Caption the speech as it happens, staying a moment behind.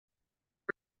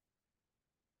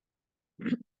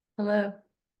Hello.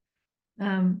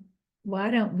 Um, why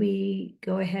don't we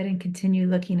go ahead and continue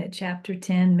looking at Chapter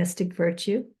 10, Mystic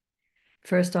Virtue?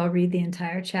 First, I'll read the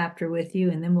entire chapter with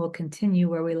you, and then we'll continue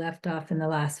where we left off in the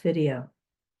last video.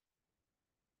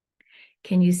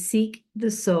 Can you seek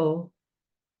the soul,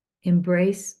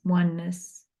 embrace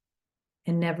oneness,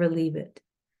 and never leave it?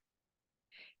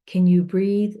 Can you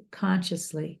breathe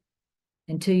consciously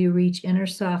until you reach inner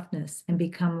softness and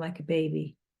become like a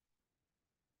baby?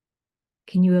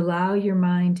 Can you allow your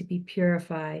mind to be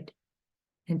purified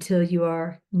until you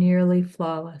are nearly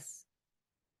flawless?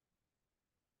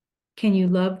 Can you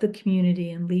love the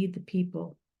community and lead the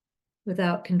people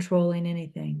without controlling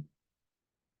anything?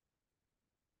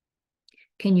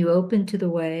 Can you open to the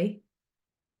way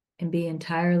and be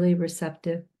entirely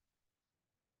receptive?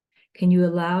 Can you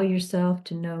allow yourself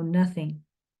to know nothing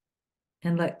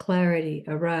and let clarity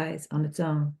arise on its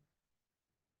own?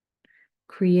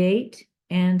 Create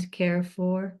and care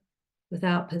for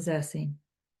without possessing.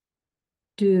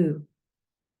 Do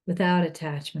without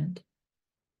attachment.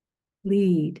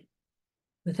 Lead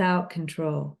without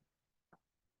control.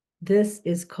 This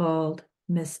is called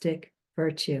mystic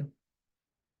virtue.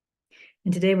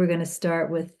 And today we're going to start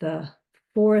with the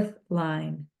fourth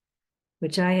line,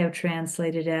 which I have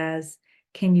translated as,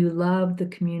 can you love the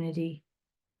community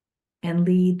and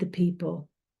lead the people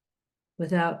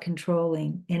without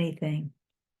controlling anything?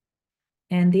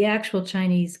 And the actual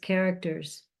Chinese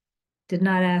characters did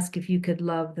not ask if you could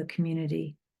love the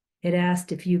community. It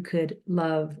asked if you could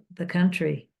love the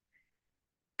country,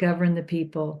 govern the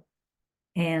people,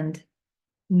 and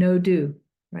no do,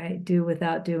 right? Do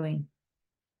without doing.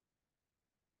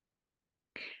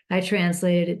 I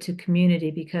translated it to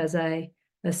community because I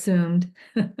assumed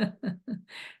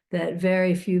that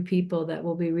very few people that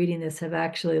will be reading this have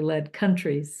actually led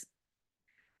countries.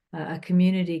 A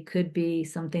community could be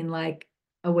something like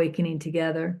awakening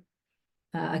together.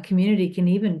 A community can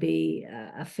even be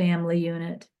a family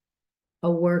unit,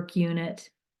 a work unit,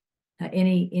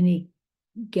 any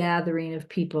gathering of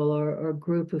people or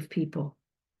group of people.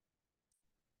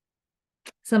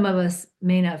 Some of us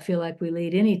may not feel like we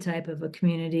lead any type of a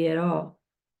community at all.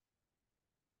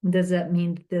 Does that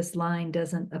mean that this line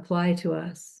doesn't apply to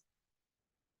us?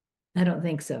 I don't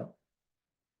think so.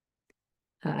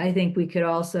 I think we could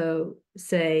also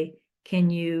say,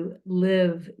 can you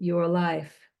live your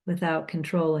life without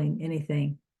controlling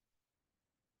anything?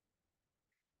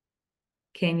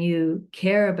 Can you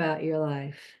care about your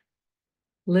life,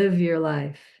 live your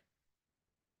life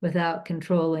without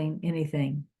controlling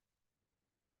anything?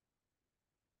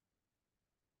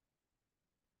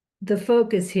 The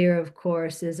focus here, of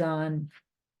course, is on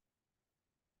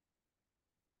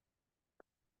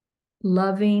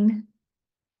loving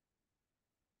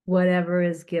whatever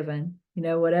is given,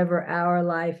 whatever our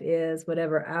life is,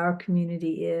 whatever our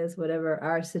community is, whatever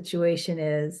our situation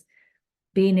is,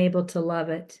 being able to love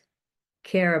it,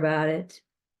 care about it,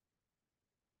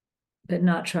 but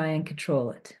not try and control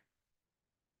it.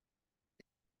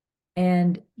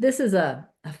 And this is a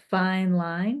fine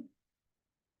line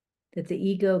that the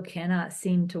ego cannot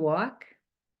seem to walk,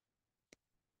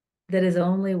 that is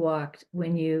only walked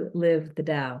when you live the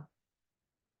Tao.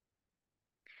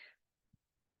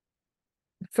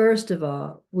 First of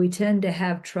all, we tend to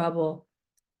have trouble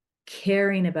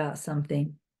caring about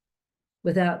something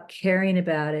without caring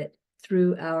about it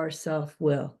through our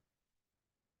self-will.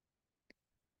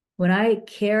 When I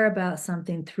care about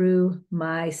something through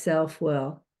my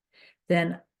self-will,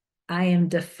 then I am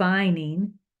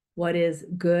defining what is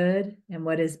good and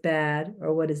what is bad,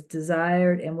 or what is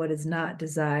desired and what is not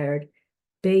desired,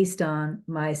 based on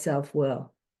my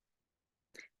self-will.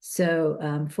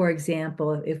 So, for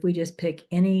example, if we just pick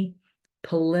any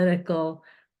political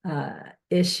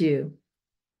issue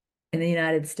in the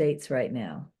United States right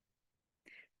now,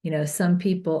 some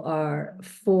people are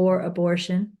for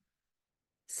abortion,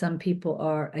 some people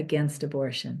are against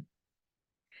abortion.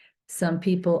 Some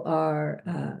people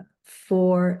are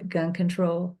for gun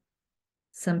control.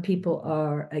 Some people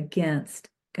are against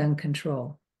gun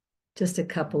control. Just a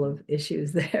couple of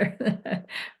issues there.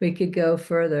 We could go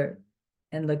further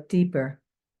and look deeper.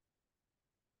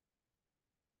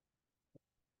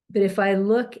 But if I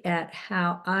look at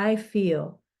how I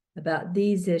feel about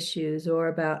these issues or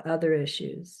about other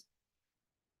issues,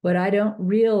 what I don't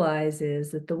realize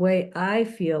is that the way I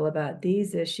feel about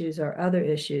these issues or other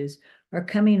issues are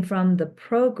coming from the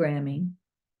programming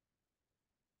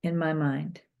in my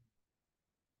mind,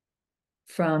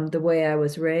 from the way I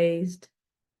was raised,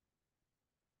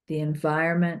 the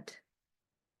environment,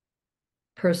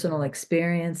 personal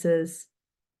experiences,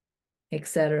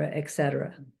 etc.,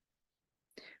 etc.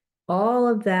 All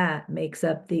of that makes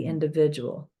up the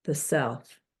individual. the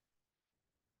self.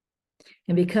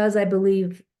 And because I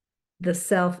believe the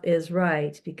self is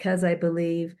right, because I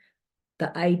believe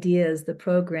the ideas, the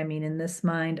programming in this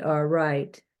mind are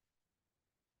right,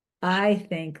 I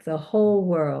think the whole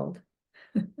world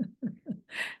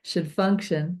should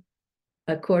function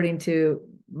according to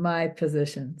my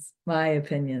positions, my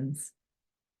opinions.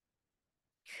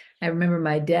 I remember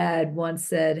my dad once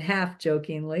said, half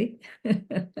jokingly,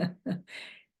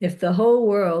 if the whole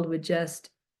world would just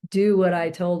do what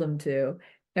I told him to,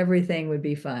 everything would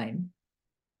be fine.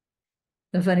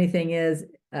 The funny thing is,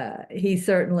 he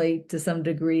certainly, to some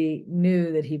degree,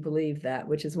 knew that he believed that,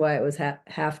 which is why it was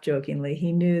half jokingly.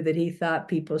 He knew that he thought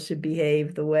people should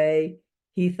behave the way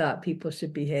he thought people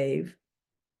should behave.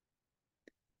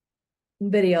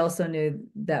 But he also knew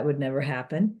that would never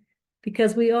happen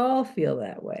because we all feel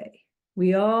that way.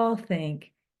 We all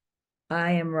think,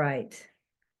 I am right.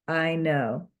 I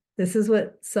know. This is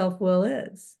what self-will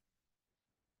is.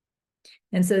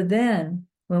 And so then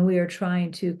when we are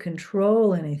trying to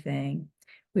control anything,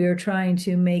 we are trying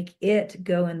to make it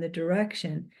go in the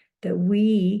direction that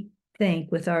we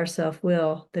think with our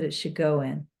self-will that it should go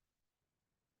in.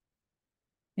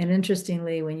 And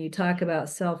interestingly, when you talk about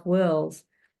self-wills,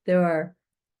 there are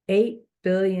 8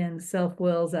 billion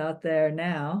self-wills out there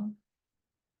now,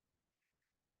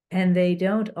 and they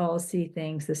don't all see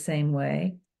things the same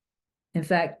way. In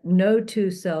fact, no two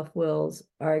self-wills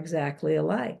are exactly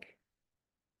alike.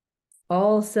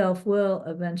 All self-will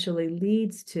eventually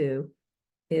leads to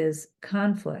is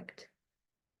conflict.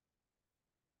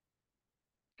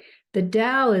 The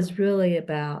Tao is really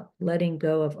about letting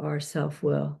go of our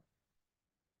self-will,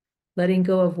 letting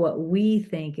go of what we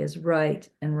think is right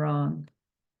and wrong,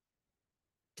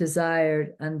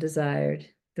 desired, undesired,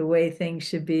 the way things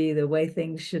should be, the way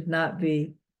things should not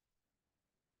be,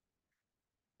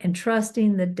 and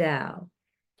trusting the Tao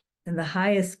and the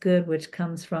highest good which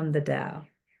comes from the Tao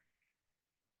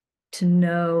to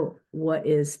know what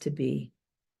is to be.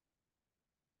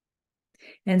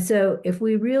 And so if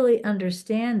we really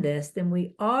understand this, then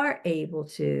we are able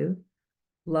to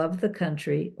love the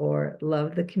country or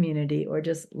love the community or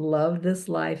just love this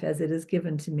life as it is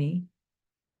given to me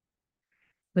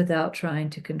without trying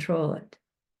to control it.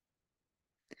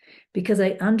 Because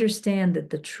I understand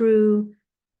that the true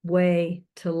way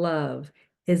to love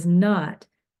is not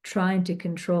trying to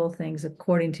control things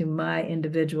according to my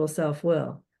individual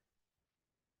self-will,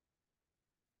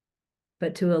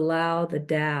 but to allow the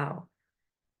Tao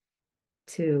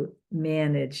to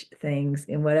manage things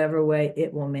in whatever way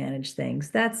it will manage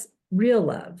things. That's real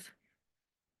love.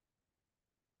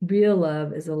 Real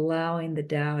love is allowing the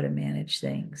Tao to manage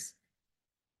things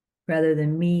rather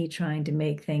than me trying to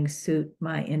make things suit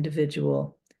my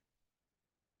individual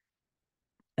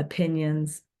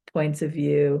opinions, points of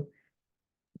view,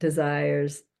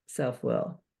 desires,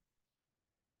 self-will.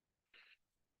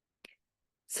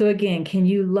 So again, can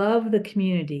you love the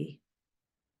community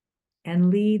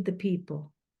and lead the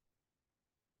people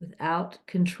without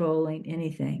controlling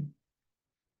anything?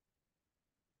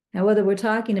 Now, whether we're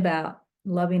talking about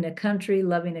loving a country,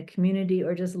 loving a community,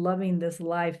 or just loving this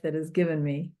life that is given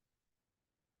me,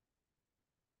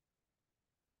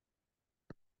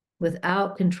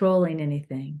 without controlling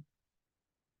anything.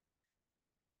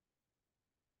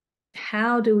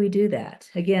 How do we do that?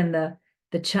 Again,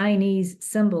 the Chinese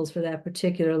symbols for that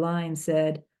particular line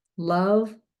said,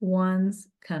 love one's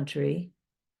country,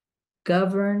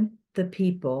 govern the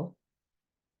people,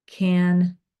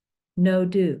 can no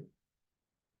do.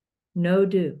 No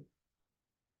do.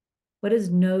 What does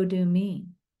no do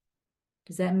mean?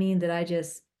 Does that mean that I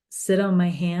just sit on my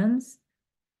hands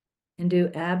and do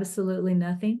absolutely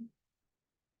nothing?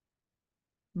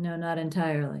 No, not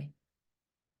entirely.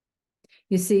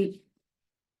 You see,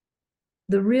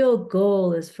 the real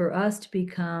goal is for us to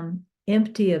become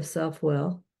empty of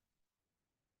self-will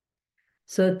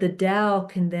so that the Tao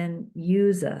can then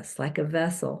use us like a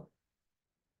vessel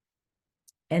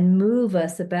and move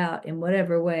us about in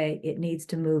whatever way it needs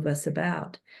to move us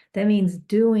about. That means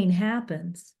doing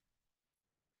happens,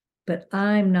 but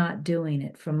I'm not doing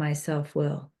it from my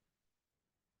self-will.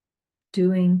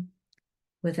 Doing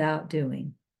without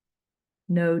doing.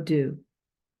 No do.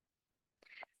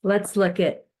 Let's look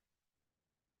at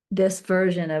this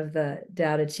version of the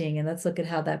Tao Te Ching, and let's look at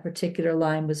how that particular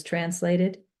line was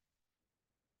translated.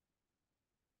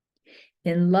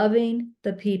 In loving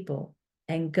the people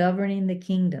and governing the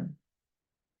kingdom,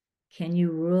 can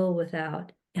you rule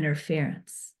without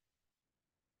interference?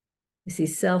 You see,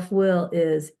 self-will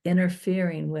is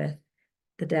interfering with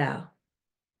the Tao.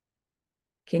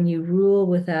 Can you rule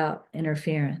without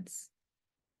interference?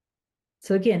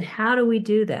 So again, how do we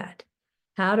do that?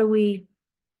 How do we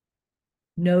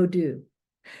no do.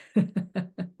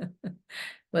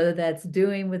 Whether that's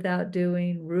doing without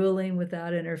doing, ruling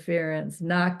without interference,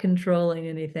 not controlling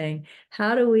anything.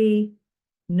 How do we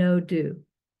no do?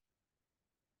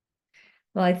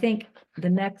 Well, I think the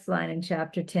next line in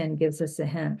chapter 10 gives us a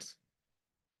hint.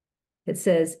 It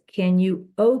says, can you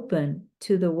open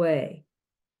to the way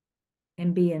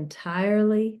and be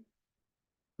entirely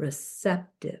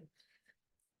receptive?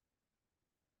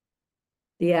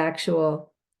 The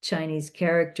actual Chinese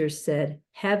characters said,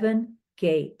 heaven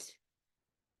gate,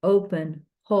 open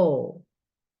hole.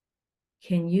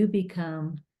 Can you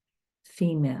become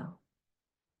female?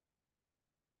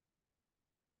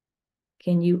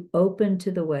 Can you open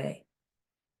to the way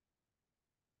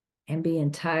and be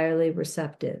entirely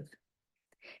receptive?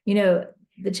 You know,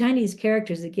 the Chinese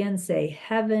characters again say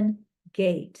heaven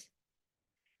gate,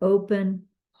 open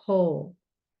hole.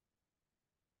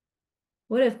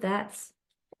 What if that's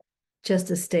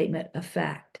just a statement of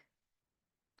fact?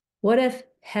 What if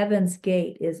heaven's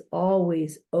gate is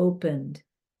always opened?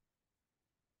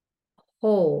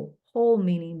 Hole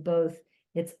meaning both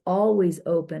it's always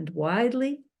opened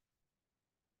widely,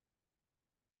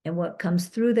 and what comes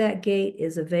through that gate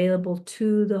is available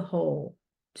to the whole,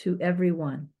 to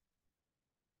everyone.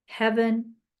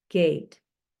 Heaven gate,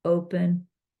 open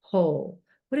hole.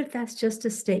 What if that's just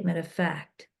a statement of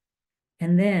fact?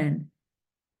 And then,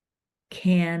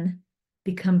 can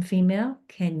become female?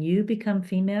 Can you become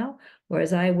female? Or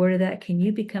as I worded that, can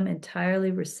you become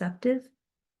entirely receptive?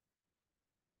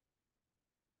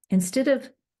 Instead of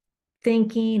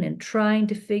thinking and trying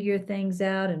to figure things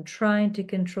out and trying to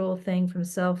control things from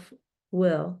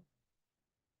self-will,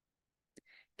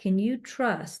 can you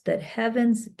trust that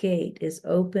heaven's gate is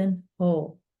open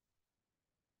whole?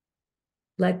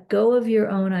 Let go of your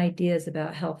own ideas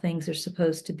about how things are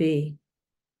supposed to be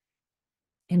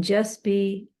and just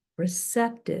be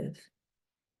receptive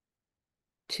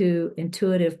to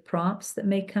intuitive prompts that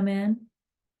may come in,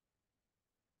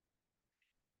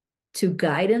 to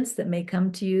guidance that may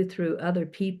come to you through other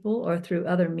people or through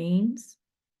other means,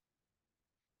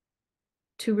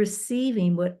 to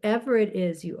receiving whatever it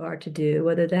is you are to do,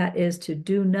 whether that is to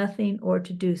do nothing or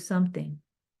to do something,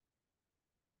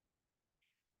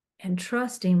 and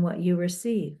trusting what you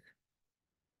receive.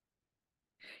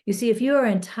 You see, if you are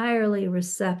entirely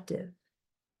receptive,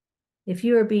 if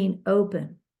you are being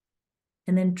open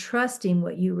and then trusting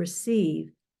what you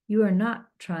receive, you are not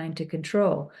trying to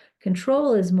control.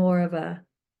 Control is more of a,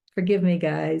 forgive me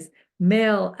guys,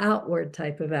 male outward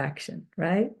type of action,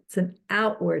 right? It's an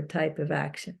outward type of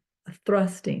action, a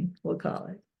thrusting, we'll call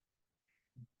it,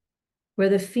 where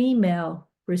the female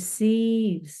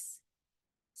receives,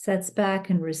 sets back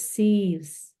and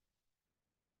receives.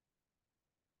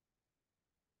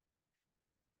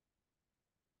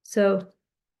 So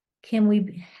can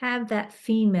we have that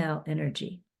female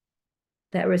energy,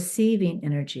 that receiving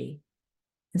energy,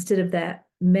 instead of that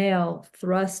male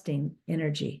thrusting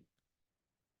energy?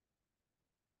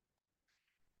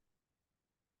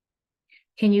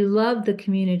 Can you love the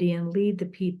community and lead the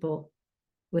people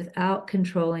without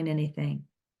controlling anything?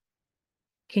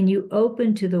 Can you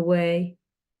open to the way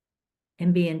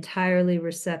and be entirely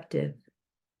receptive?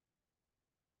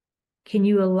 Can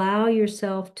you allow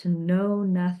yourself to know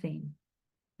nothing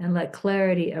and let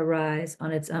clarity arise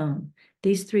on its own?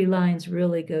 These three lines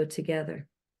really go together.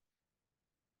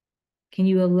 Can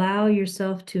you allow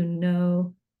yourself to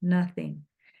know nothing?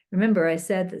 Remember, I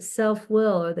said that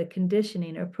self-will, or the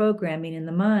conditioning or programming in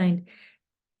the mind,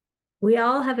 we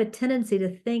all have a tendency to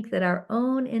think that our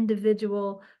own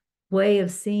individual way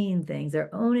of seeing things, our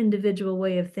own individual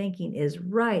way of thinking is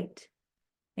right.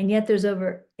 And yet there's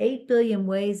over 8 billion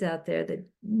ways out there that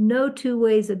no two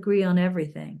ways agree on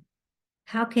everything.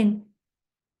 How can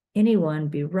anyone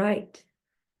be right?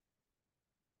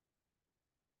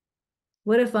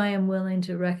 What if I am willing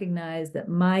to recognize that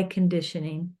my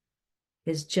conditioning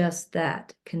is just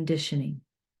that, conditioning?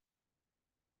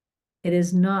 It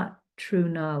is not true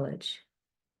knowledge.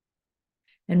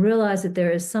 And realize that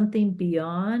there is something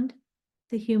beyond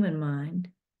the human mind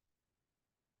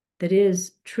that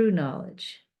is true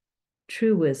knowledge,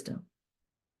 true wisdom.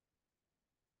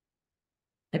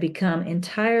 I become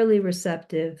entirely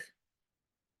receptive,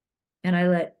 and I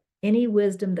let any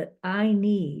wisdom that I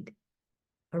need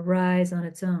arise on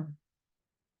its own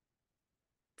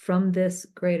from this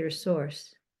greater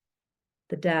source,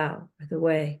 the Tao, or the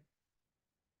way.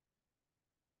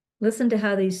 Listen to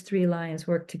how these three lines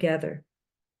work together.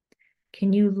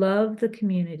 Can you love the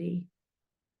community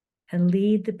and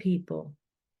lead the people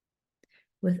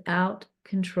without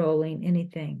controlling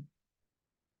anything?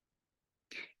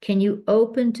 Can you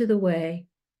open to the way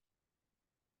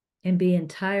and be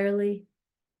entirely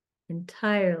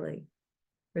entirely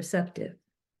receptive?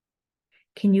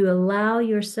 Can you allow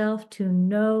yourself to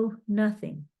know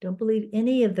nothing? Don't believe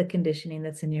any of the conditioning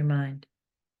that's in your mind.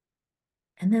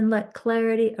 And then let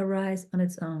clarity arise on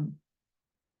its own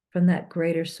from that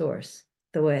greater source,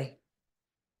 the way.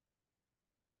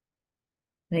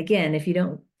 And again, if you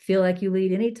don't feel like you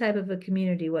lead any type of a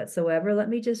community whatsoever, let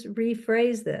me just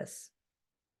rephrase this.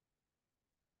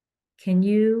 Can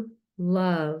you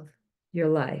love your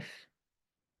life?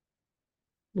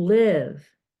 Live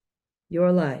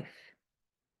your life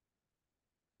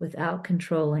without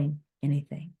controlling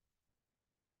anything?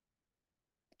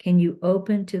 Can you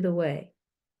open to the way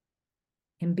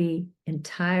and be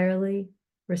entirely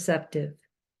receptive?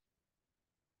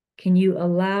 Can you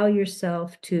allow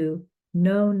yourself to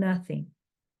know nothing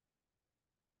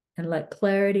and let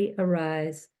clarity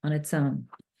arise on its own?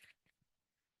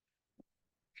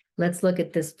 Let's look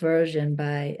at this version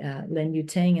by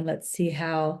Ch.10 and let's see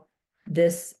how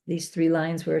these 3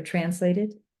 lines were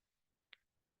translated.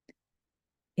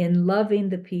 In loving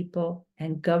the people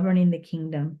and governing the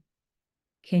kingdom,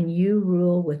 can you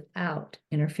rule without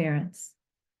interference?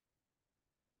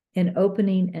 In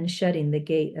opening and shutting the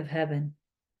gate of heaven,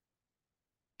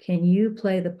 can you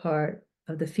play the part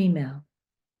of the female?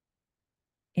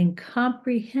 In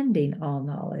comprehending all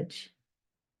knowledge,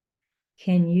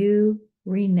 can you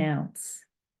renounce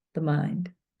the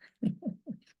mind?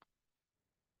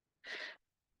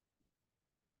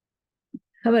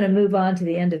 I'm going to move on to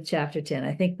the end of chapter 10.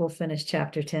 I think we'll finish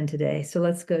chapter 10 today. So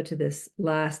let's go to this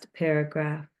last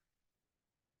paragraph.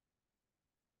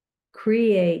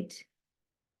 Create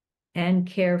and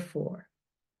care for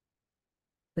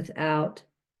without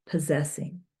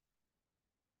possessing.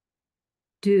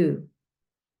 Do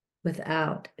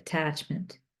without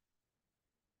attachment.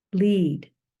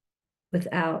 Lead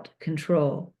without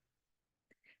control.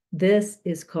 This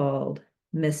is called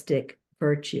mystic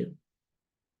virtue.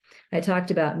 I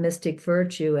talked about mystic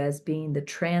virtue as being the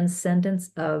transcendence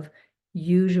of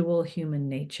usual human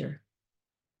nature.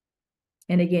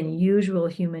 And again, usual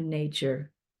human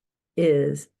nature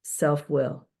is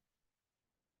self-will,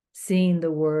 seeing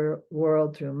the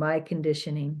world through my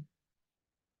conditioning,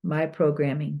 my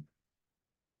programming,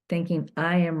 thinking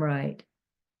I am right,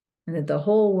 and that the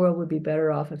whole world would be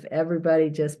better off if everybody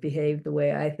just behaved the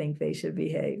way I think they should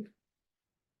behave.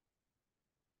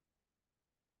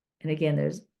 And again,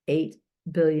 there's 8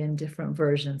 billion different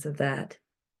versions of that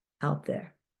out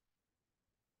there.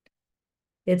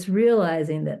 It's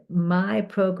realizing that my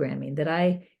programming, that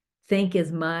I think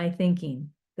is my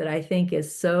thinking, that I think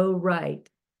is so right,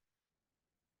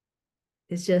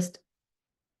 is just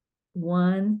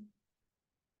one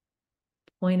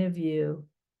point of view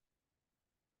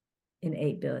in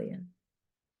 8 billion.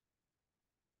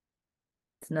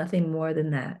 It's nothing more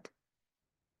than that.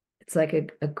 It's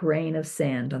like a grain of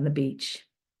sand on the beach.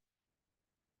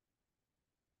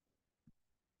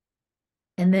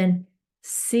 And then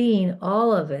seeing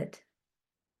all of it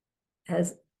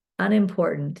as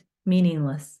unimportant,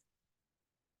 meaningless,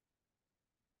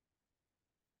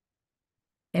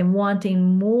 and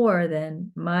wanting more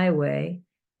than my way,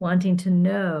 wanting to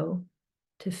know,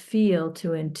 to feel, to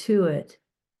intuit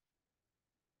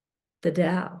the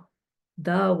Tao,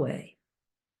 the way,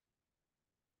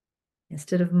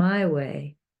 instead of my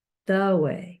way, the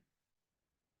way.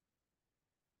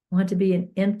 I want to be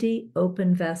an empty,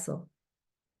 open vessel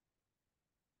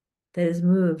that is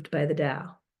moved by the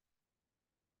Tao.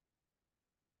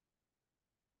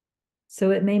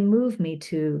 So it may move me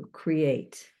to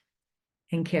create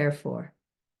and care for,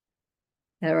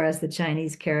 or as the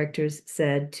Chinese characters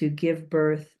said, to give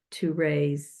birth, to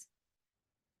raise,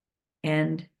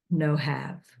 and no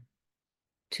have,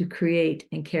 to create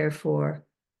and care for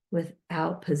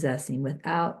without possessing,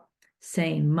 without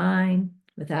saying mine,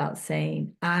 without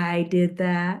saying I did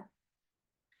that.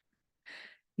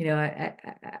 You know,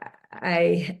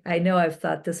 I know I've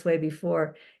thought this way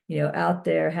before, you know, out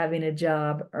there having a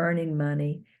job, earning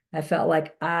money, I felt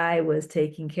like I was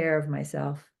taking care of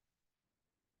myself.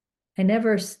 I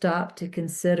never stopped to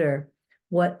consider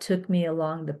what took me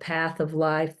along the path of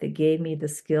life that gave me the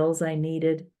skills I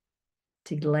needed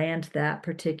to land that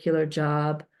particular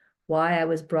job, why I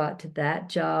was brought to that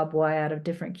job, why out of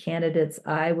different candidates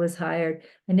I was hired.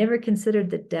 I never considered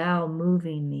the Tao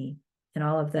moving me and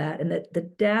all of that, and that the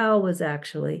Tao was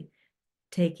actually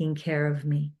taking care of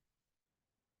me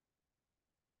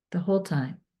the whole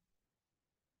time.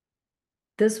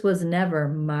 This was never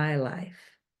my life.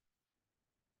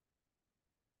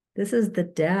 This is the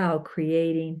Tao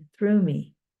creating through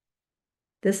me.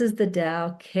 This is the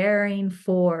Tao caring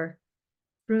for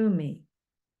through me.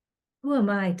 Who am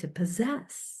I to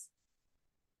possess?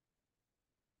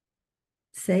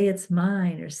 Say it's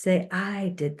mine, or say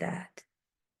I did that.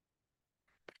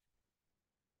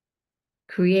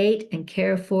 Create and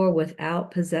care for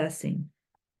without possessing.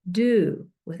 Do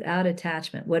without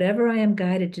attachment, whatever I am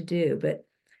guided to do. But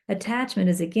attachment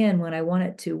is, again, when I want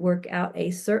it to work out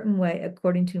a certain way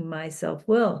according to my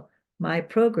self-will, my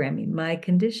programming, my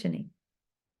conditioning.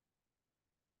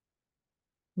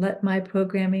 Let my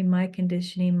programming, my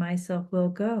conditioning, my self-will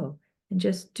go and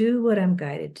just do what I'm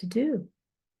guided to do.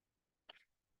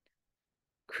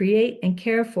 Create and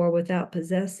care for without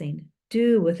possessing.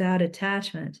 Do without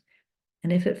attachment.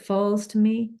 And if it falls to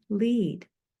me, lead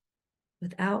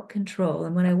without control.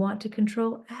 And when I want to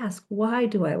control, ask, why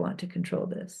do I want to control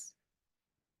this?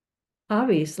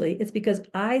 Obviously, it's because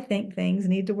I think things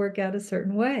need to work out a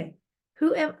certain way.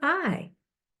 Who am I?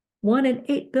 1 in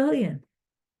 8 billion.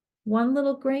 One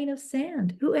little grain of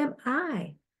sand. Who am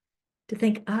I to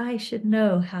think I should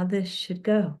know how this should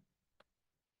go?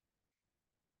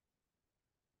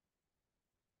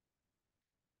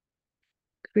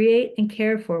 Create and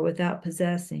care for without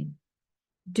possessing.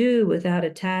 Do without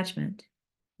attachment.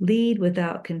 Lead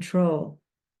without control.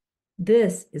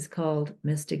 This is called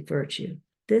mystic virtue.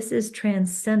 This is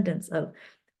transcendence of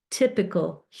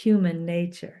typical human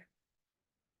nature.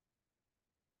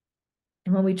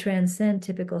 And when we transcend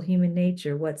typical human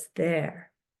nature, what's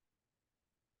there?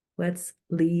 What's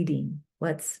leading?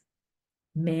 What's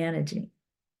managing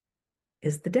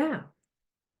is the Tao.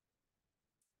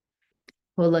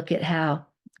 We'll look at how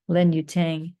Lin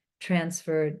Yutang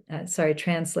translated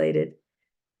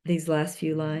these last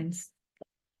few lines.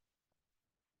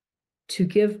 To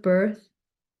give birth,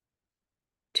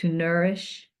 to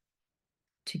nourish,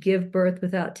 to give birth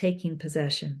without taking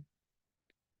possession,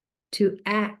 to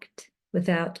act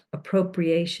without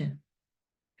appropriation,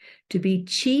 to be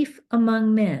chief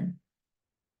among men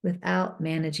without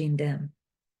managing them.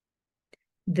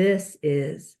 This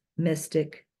is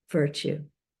mystic virtue.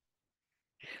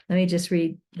 Let me just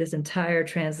read this entire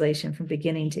translation from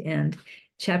beginning to end.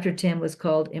 Chapter 10 was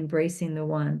called Embracing the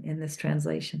One in this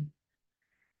translation.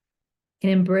 In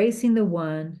embracing the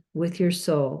One with your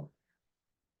soul,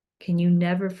 can you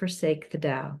never forsake the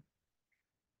Tao?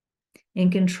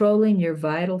 In controlling your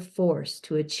vital force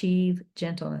to achieve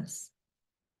gentleness,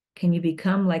 can you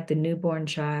become like the newborn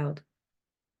child?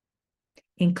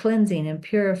 In cleansing and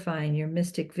purifying your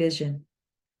mystic vision,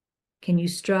 can you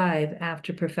strive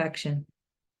after perfection?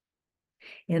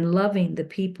 In loving the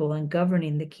people and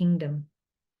governing the kingdom,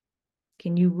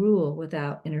 can you rule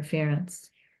without interference?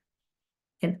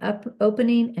 In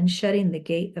opening and shutting the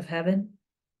gate of heaven,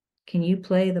 can you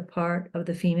play the part of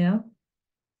the female?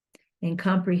 In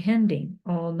comprehending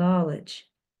all knowledge,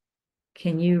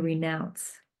 can you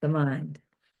renounce the mind?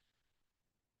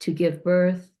 To give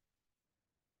birth,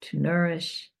 to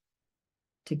nourish,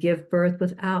 to give birth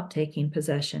without taking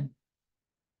possession,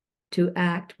 to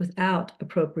act without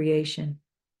appropriation,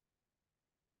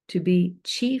 to be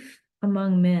chief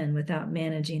among men without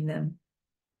managing them.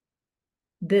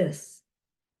 This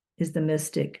is the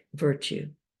mystic virtue.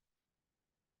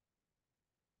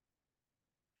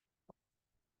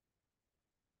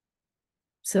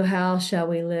 So how shall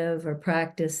we live or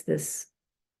practice this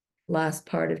last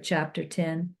part of chapter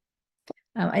 10?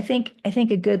 I think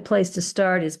a good place to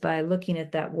start is by looking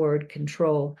at that word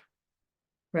control,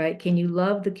 right? Can you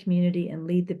love the community and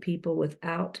lead the people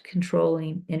without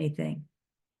controlling anything?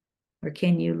 Or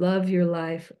can you love your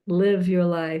life, live your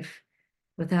life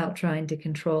without trying to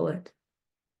control it?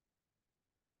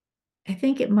 I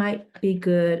think it might be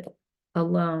good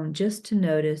alone just to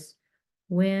notice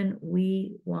when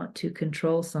we want to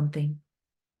control something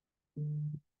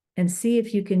and see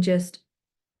if you can just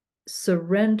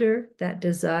surrender that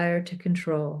desire to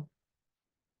control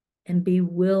and be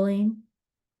willing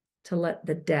to let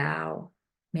the Tao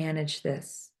manage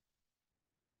this.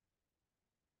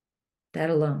 That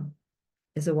alone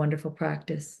is a wonderful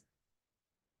practice.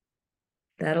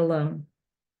 That alone.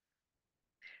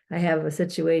 I have a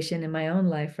situation in my own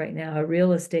life right now, a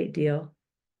real estate deal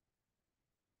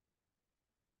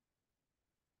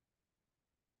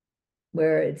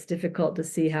where it's difficult to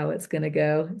see how it's going to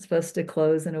go. It's supposed to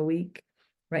close in a week.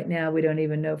 Right now, we don't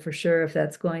even know for sure if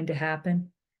that's going to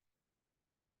happen.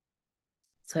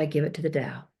 So I give it to the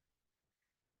Tao,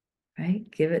 right?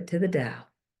 Give it to the Tao.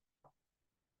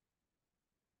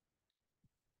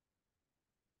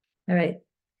 All right,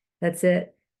 that's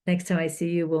it. Next time I see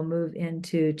you, we'll move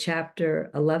into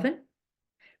chapter 11,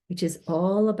 which is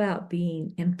all about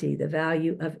being empty, the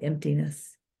value of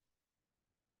emptiness.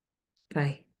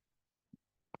 Bye.